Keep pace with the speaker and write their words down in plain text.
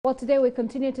Well, today we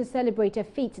continue to celebrate a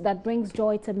feat that brings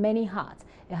joy to many hearts.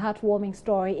 A heartwarming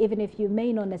story, even if you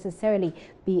may not necessarily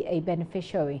be a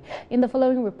beneficiary. In the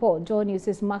following report, Joy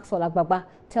News' Maxwell Agbagba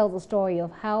tells the story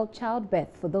of how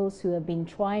childbirth for those who have been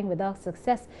trying without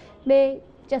success may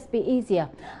just be easier.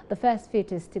 The first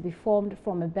fetus to be formed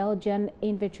from a Belgian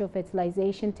in vitro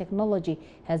fertilization technology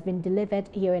has been delivered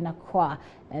here in Accra,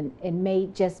 and it may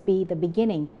just be the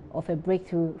beginning of a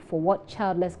breakthrough for what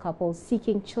childless couples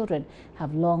seeking children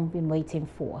have long been waiting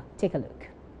for. Take a look.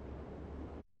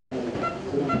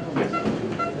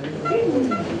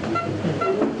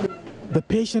 The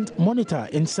patient monitor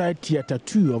inside Theatre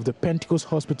 2 of the Pentecost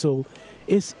Hospital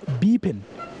is beeping,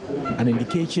 an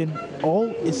indication all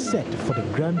is set for the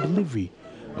grand delivery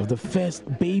of the first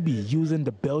baby using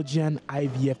the Belgian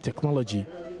IVF technology.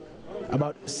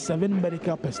 About 7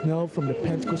 medical personnel from the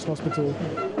Pentecost Hospital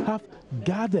have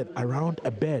gathered around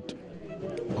a bed.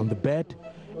 On the bed,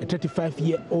 a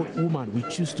 35-year-old woman we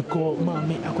choose to call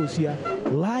Mami Akosia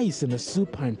lies in a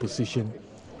supine position.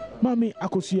 Mami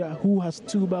Akosia, who has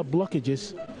tubal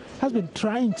blockages, has been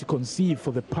trying to conceive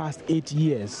for the past 8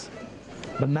 years.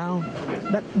 But now,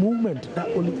 that movement that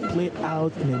only played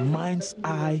out in a mind's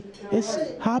eye is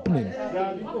happening.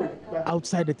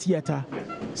 Outside the theater,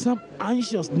 some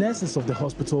anxious nurses of the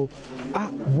hospital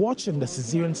are watching the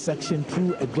cesarean section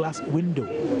through a glass window.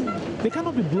 They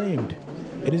cannot be blamed.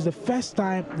 It is the first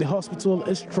time the hospital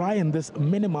is trying this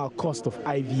minimal cost of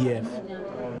IVF.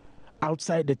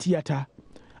 Outside the theater,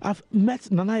 I've met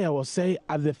Nanaya Osei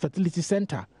at the Fertility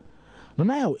Center.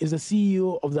 Nanaya is the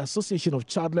CEO of the Association of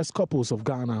Childless Couples of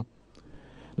Ghana.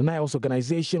 Nanaya's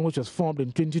organization, which was formed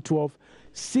in 2012,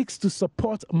 seeks to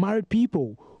support married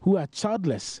people who are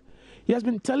childless. He has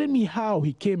been telling me how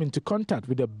he came into contact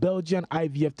with the Belgian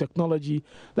IVF technology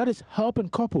that is helping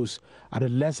couples at a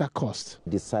lesser cost.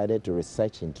 Decided to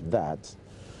research into that.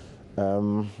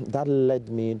 That led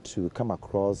me to come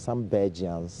across some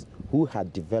Belgians who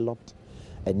had developed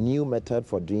a new method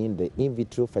for doing the in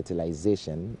vitro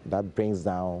fertilization that brings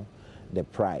down the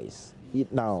price.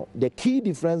 Now, the key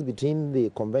difference between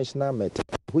the conventional method,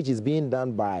 which is being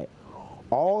done by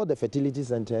all the fertility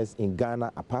centers in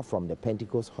Ghana, apart from the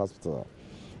Pentecost Hospital,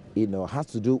 has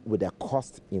to do with the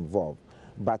cost involved.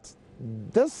 But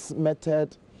this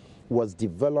method was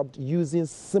developed using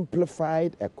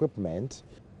simplified equipment.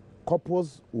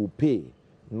 Couples will pay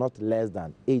not less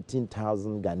than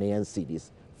 18,000 Ghanaian cedis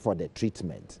for the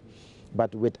treatment.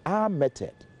 But with our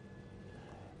method,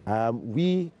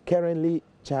 we currently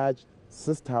charge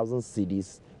 6,000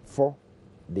 cedis for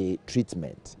the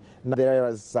treatment. Now, there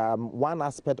is one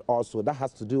aspect also that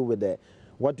has to do with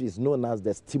what is known as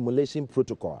the stimulation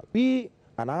protocol. We,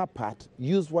 on our part,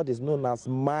 use what is known as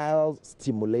mild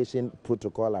stimulation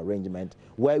protocol arrangement,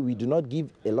 where we do not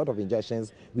give a lot of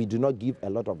injections, we do not give a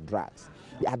lot of drugs.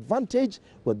 The advantage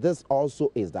with this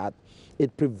also is that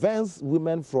it prevents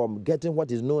women from getting what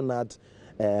is known as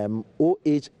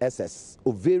OHSS,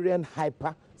 ovarian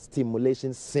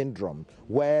hyperstimulation syndrome,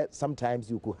 where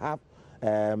sometimes you could have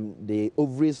the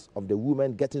ovaries of the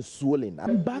woman getting swollen.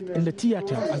 I'm back in the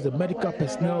theater as the medical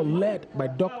personnel led by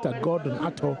Dr. Gordon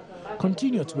Atto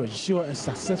continue to ensure a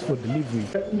successful delivery.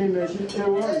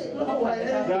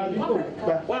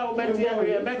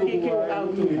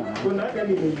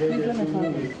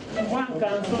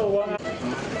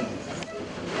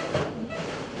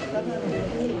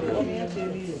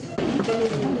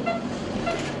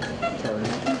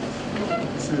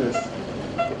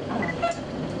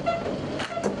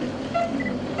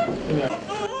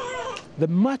 The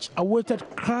much-awaited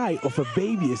cry of a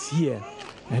baby is here,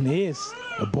 and he is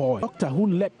a boy. The doctor who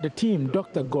led the team,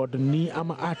 Dr. Gordon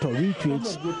Atto,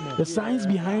 retweets the science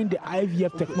behind the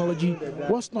IVF technology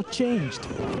was not changed.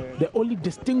 The only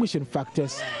distinguishing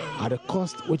factors are the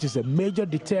cost, which is a major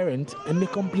deterrent, and the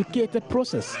complicated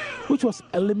process, which was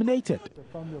eliminated.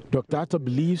 Dr. Atto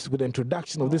believes with the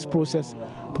introduction of this process,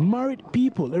 married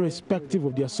people, irrespective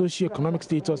of their socioeconomic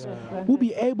status, will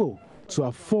be able to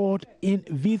afford in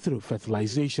vitro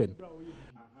fertilization.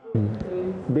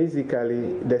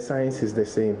 Basically, the science is the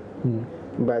same,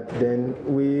 but then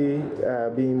we are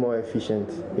being more efficient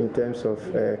in terms of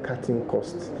cutting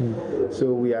costs.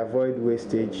 So we avoid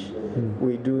wastage,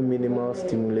 we do minimal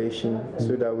stimulation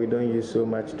so that we don't use so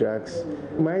much drugs.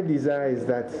 My desire is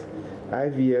that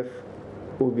IVF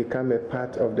will become a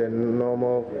part of the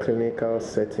normal clinical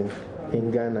setting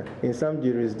in Ghana. In some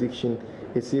jurisdictions,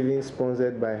 it's even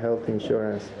sponsored by health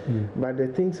insurance. But the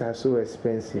things are so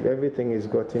expensive. Everything is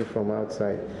gotten from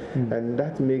outside. And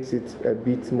that makes it a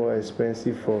bit more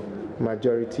expensive for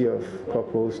majority of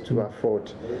couples to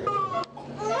afford.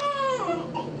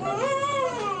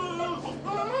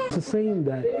 It's saying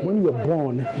that when you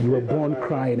were born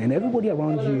crying, and everybody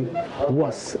around you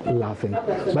was laughing.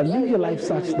 But live your life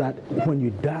such that when you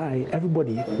die,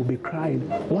 everybody will be crying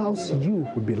whilst you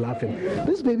would be laughing.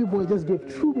 This baby boy just gave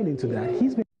true meaning to that.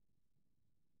 He's been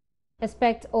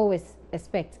Always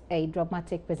expect a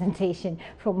dramatic presentation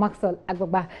from Maxwell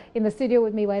Agbagba. In the studio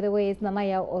with me, by the way, is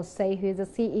Nanaya Osei, who is the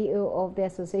CEO of the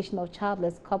Association of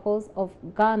Childless Couples of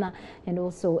Ghana and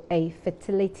also a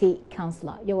fertility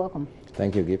counselor. You're welcome.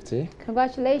 Thank you, Gifty.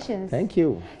 Congratulations. Thank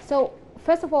you. So,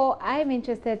 first of all, I'm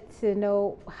interested to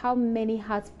know how many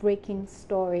heartbreaking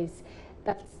stories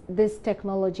that this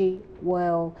technology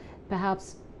will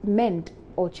perhaps mend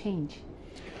or change.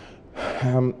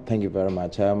 Thank you very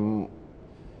much.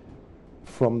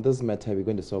 From this matter, we're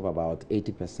going to solve about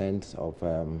 80% of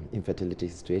infertility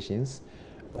situations.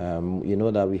 You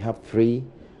know that we have three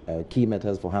key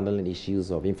methods for handling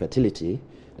issues of infertility.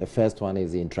 The first one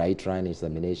is the intrauterine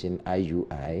insemination,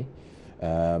 IUI.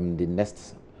 The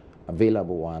next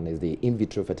available one is the in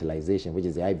vitro fertilization, which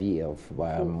is the IVF,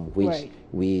 which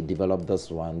we developed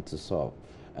this one to solve.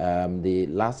 The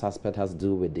last aspect has to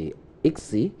do with the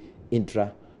ICSI,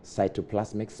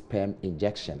 intracytoplasmic sperm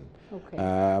injection. Okay.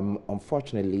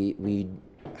 Unfortunately, we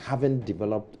haven't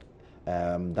developed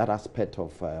that aspect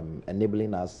of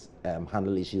enabling us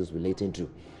handle issues relating to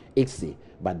ICSI,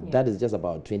 but that is just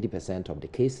about 20% of the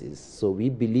cases. So we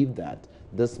believe that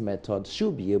this method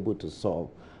should be able to solve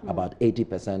about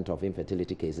 80% of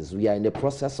infertility cases. We are in the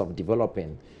process of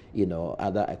developing,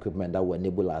 other equipment that will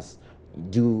enable us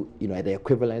do, the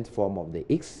equivalent form of the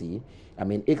ICSI. I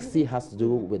mean, ICSI has to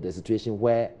do with the situation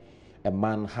where a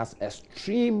man has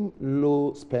extreme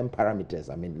low sperm parameters.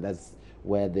 I mean, that's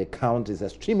where the count is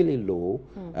extremely low,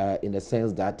 in the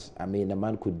sense that, a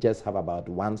man could just have about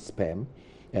one sperm.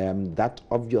 That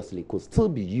obviously could still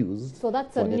be used. So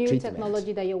that's a new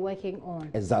technology that you're working on.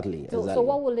 Exactly. So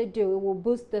what will it do? It will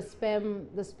boost the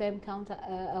sperm count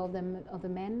of the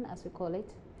men, as we call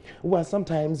it. Well,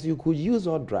 sometimes you could use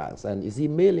all drugs, and you see,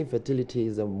 male infertility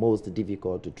is the most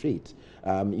difficult to treat.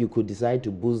 You could decide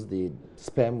to boost the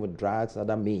sperm with drugs,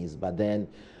 other means, but then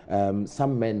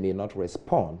some men may not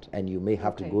respond, and you may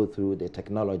have to go through the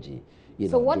technology.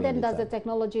 So what then does the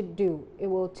technology do? It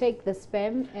will take the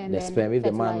sperm and then fertilize. If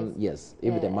the man,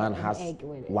 if the man has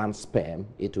one sperm,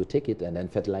 it will take it and then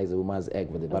fertilize the woman's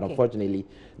egg with it. But unfortunately,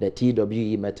 the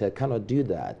TWE method cannot do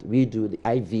that. We do the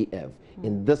IVF.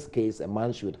 In this case, a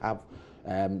man should have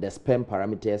the sperm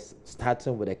parameters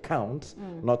starting with a count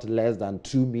not less than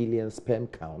 2 million sperm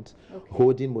count,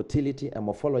 holding motility and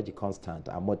morphology constant.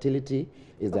 And motility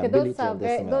is the ability of the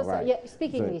semen.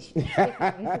 Speak English.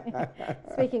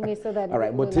 Speak English so that. All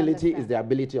right, motility is the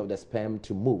ability of the sperm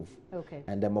to move. Okay.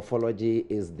 And the morphology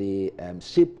is the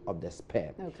shape of the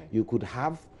sperm. Okay. You could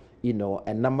have,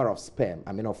 a number of sperm.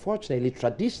 I mean, unfortunately,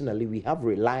 traditionally, we have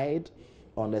relied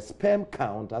on a sperm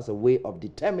count as a way of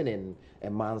determining a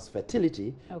man's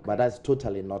fertility, but that's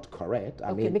totally not correct.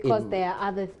 I mean, because there are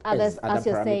others as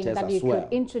you're saying, that you could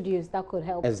introduce that could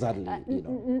help. Exactly.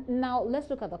 Now, let's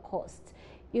look at the cost.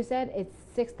 You said it's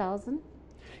 6,000?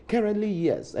 Currently,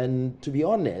 yes. And to be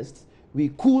honest, we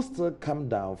could still come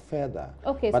down further.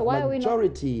 Okay, but so why are we not?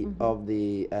 Majority of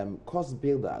the cost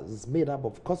builders is made up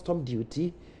of custom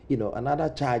duty, and other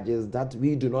charges that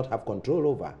we do not have control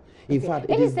over. In fact,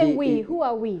 who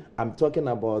are we? I'm talking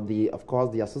about of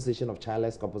course, the Association of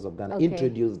Childless Couples of Ghana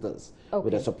introduced this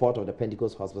with the support of the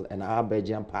Pentecost Hospital and our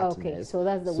Belgian partners. Okay, so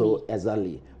that's the we.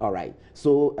 Exactly. All right.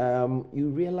 So you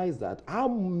realize that our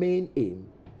main aim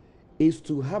is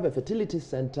to have a fertility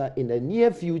center in the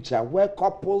near future where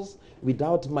couples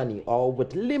without money or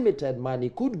with limited money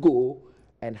could go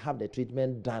and have the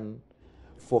treatment done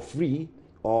for free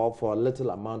or for a little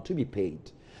amount to be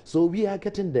paid. So we are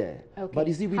getting there. Okay. But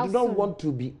you see, we do not want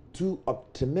to be too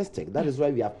optimistic. That is why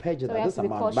we have pegged at this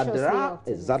amount. But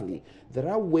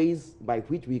there are ways by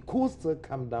which we could still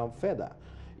come down further.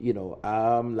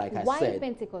 Like I said. Why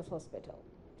Pentecost Hospital?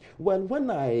 Well, when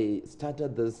I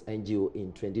started this NGO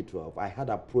in 2012, I had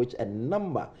approached a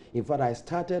number. In fact, I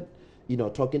started,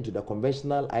 talking to the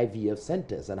conventional IVF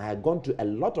centers, and I had gone to a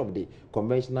lot of the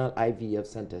conventional IVF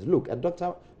centers. Look, a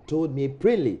doctor told me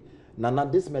plainly, Nana,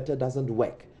 this method doesn't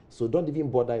work, so don't even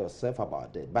bother yourself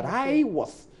about it. But I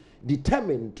was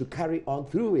determined to carry on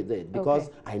through with it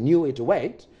because I knew it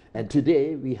worked, and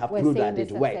today we have proved that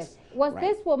it works. Was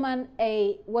this woman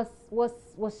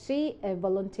was she a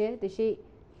volunteer? Did she?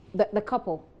 The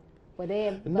couple, were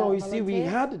they? No, you see, we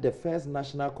had the first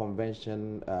national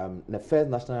convention, the first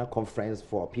national conference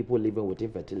for people living with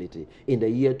infertility in the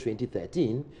year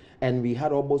 2013, and we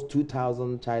had almost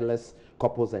 2,000 childless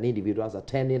couples and individuals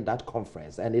attending that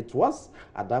conference. And it was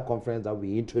at that conference that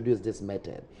we introduced this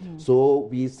method. So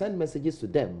we sent messages to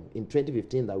them in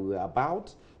 2015 that we were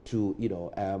about to,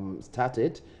 start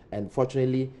it. And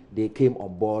fortunately, they came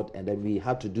on board, and then we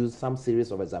had to do some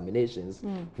series of examinations,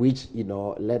 which,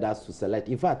 led us to select.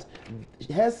 In fact,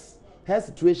 her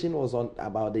situation was on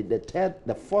about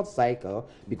the fourth cycle,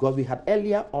 because we had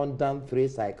earlier on done 3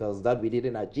 cycles that we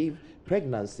didn't achieve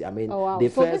pregnancy. I mean, the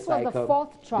first cycle, was the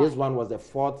 4th try. This one was the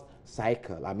 4th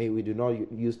cycle. I mean, we do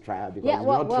not use trial, because we do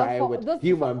not try with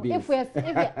human beings. If we're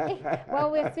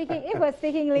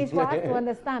speaking English for us to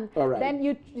understand,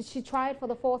 then she tried for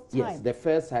the 4th time. Yes, the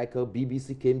first cycle,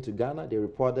 BBC came to Ghana. They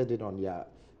reported it on their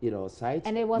site,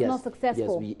 and it was not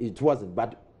successful. Yes, it wasn't.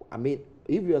 But I mean,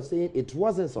 if you are saying it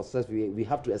wasn't successful, we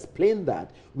have to explain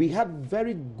that we had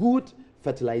very good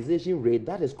fertilization rate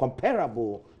that is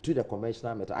comparable to the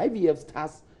conventional method. IVF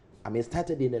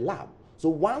started in a lab. So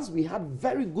once we had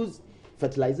very good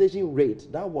fertilization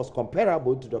rate that was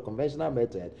comparable to the conventional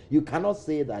method, you cannot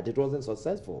say that it wasn't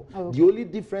successful. The only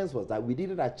difference was that we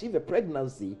didn't achieve a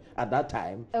pregnancy at that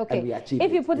time, and we achieved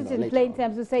if you put it in plain on.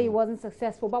 terms, you say it wasn't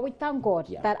successful, but we thank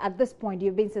God that at this point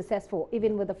you've been successful,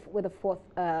 even with the 4th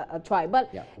try.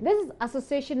 But this is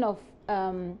Association of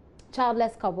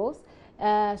Childless Couples.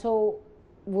 So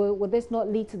will this not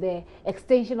lead to the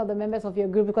extension of the members of your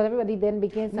group, because everybody then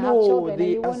begins to have children?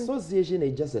 No, the association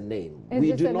is just a name.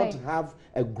 We do not have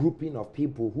a grouping of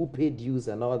people who pay dues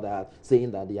and all that saying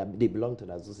that they belong to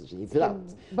the association. In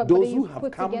fact, those who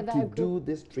have come to do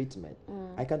this treatment,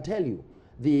 I can tell you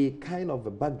the kind of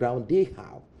a background they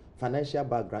have, financial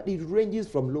background, it ranges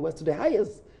from lowest to the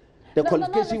highest. The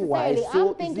qualification wise,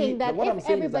 so I'm thinking that what if I'm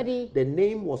saying everybody, is that the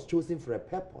name was chosen for a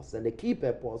purpose, and the key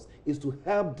purpose is to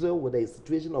help deal with a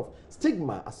situation of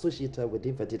stigma associated with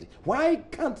infertility. Why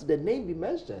can't the name be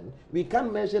mentioned? We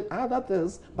can mention other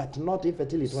things, but not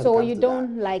infertility. So you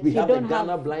don't like, we have a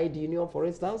Ghana Blind Union, for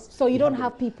instance. So you don't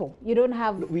have people. You don't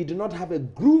have. We do not have a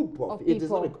group of people. It is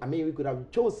not. I mean, we could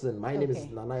have chosen. My name is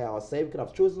Nanaya Osei. We could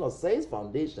have chosen Osei's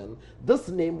Foundation. This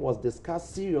name was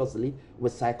discussed seriously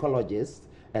with psychologists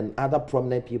and other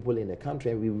prominent people in the country,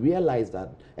 and we realized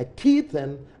that a key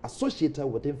thing associated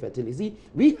with infertility.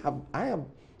 I am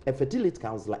a fertility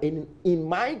counselor, and in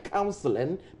my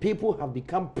counseling, people have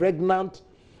become pregnant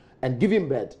and giving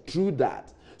birth through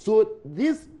that. So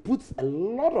this puts a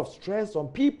lot of stress on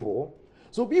people.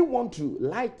 So we want to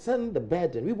lighten the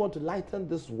burden. We want to lighten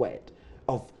this weight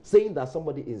of saying that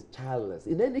somebody is childless.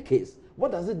 In any case,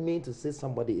 what does it mean to say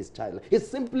somebody is childless? It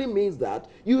simply means that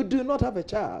you do not have a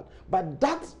child, but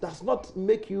that does not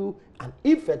make you an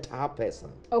infertile person.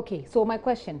 Okay, so my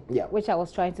question, which I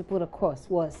was trying to put across,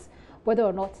 was whether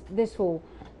or not this will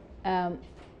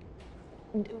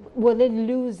it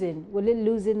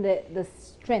losing the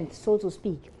strength, so to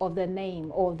speak, of the name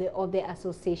or the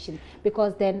association?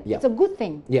 Because then it's a good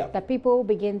thing that people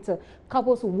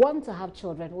couples who want to have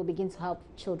children will begin to have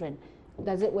children.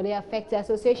 Will it affect the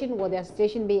association? Will the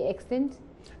association be extinct?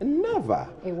 Never.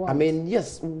 It won't. I mean,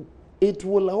 yes, it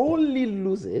will only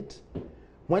lose it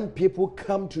when people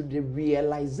come to the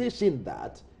realization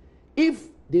that if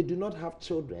they do not have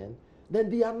children, then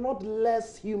they are not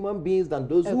less human beings than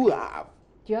those who have.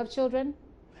 Do you have children?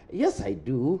 Yes, I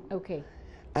do. Okay.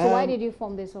 So why did you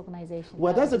form this organization?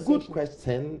 Well, that's a good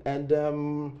question. And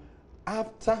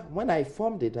when I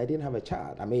formed it, I didn't have a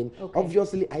child. I mean,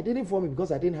 obviously, I didn't form it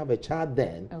because I didn't have a child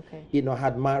then. Okay.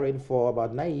 Had married for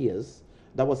about 9 years.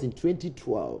 That was in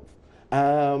 2012.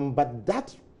 But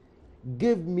that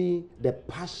gave me the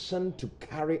passion to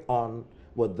carry on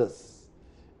with this.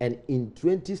 And in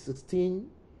 2016,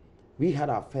 we had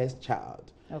our first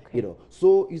child. Okay.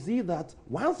 So you see that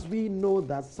once we know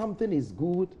that something is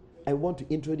good and want to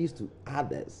introduce to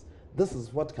others, this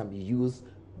is what can be used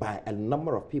by a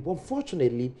number of people.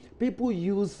 Unfortunately, people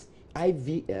use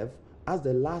IVF as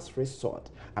the last resort.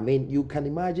 I mean, you can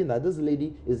imagine that this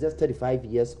lady is just 35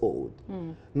 years old.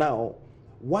 Now,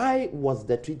 why was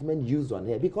the treatment used on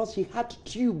her? Because she had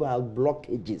tubal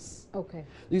blockages. Okay.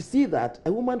 You see that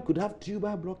a woman could have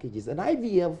tubal blockages, and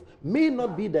IVF may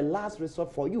not be the last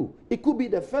resort for you. It could be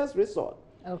the first resort.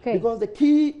 Okay. Because the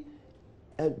key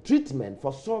treatment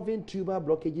for solving tubal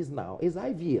blockages now is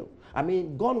IVF. I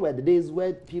mean, gone were the days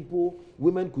where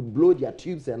women could blow their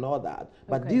tubes and all that.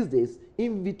 But these days,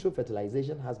 in vitro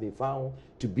fertilization has been found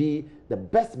to be the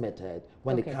best method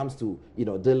when it comes to,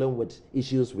 dealing with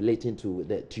issues relating to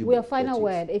the tube. Well, final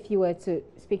word, if you were to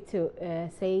speak to,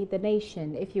 say, the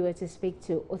nation, if you were to speak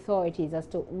to authorities as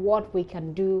to what we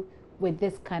can do with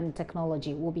this kind of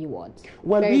technology, will be what?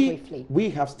 Well, briefly. We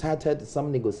have started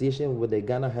some negotiation with the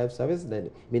Ghana Health Service,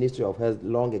 the Ministry of Health,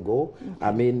 long ago.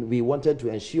 I mean, we wanted to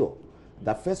ensure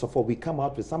that first of all we come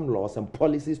out with some laws and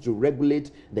policies to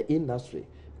regulate the industry,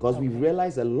 because we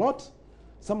realize a lot,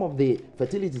 some of the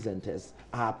fertility centers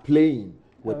are playing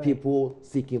with people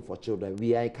seeking for children.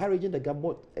 We are encouraging the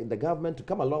government to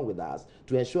come along with us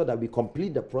to ensure that we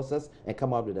complete the process and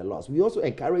come out with the laws. We also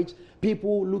encourage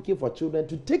people looking for children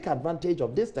to take advantage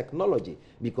of this technology,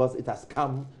 because it has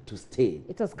come to stay.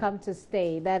 It has come to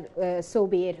stay. That so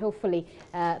be it. Hopefully,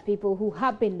 people who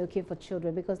have been looking for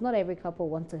children, because not every couple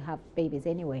wants to have babies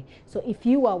anyway. So if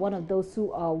you are one of those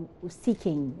who are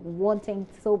seeking, wanting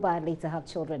so badly to have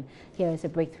children, here is a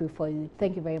breakthrough for you.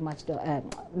 Thank you very much,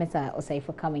 Mr. Osei,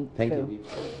 for coming through. Thank you.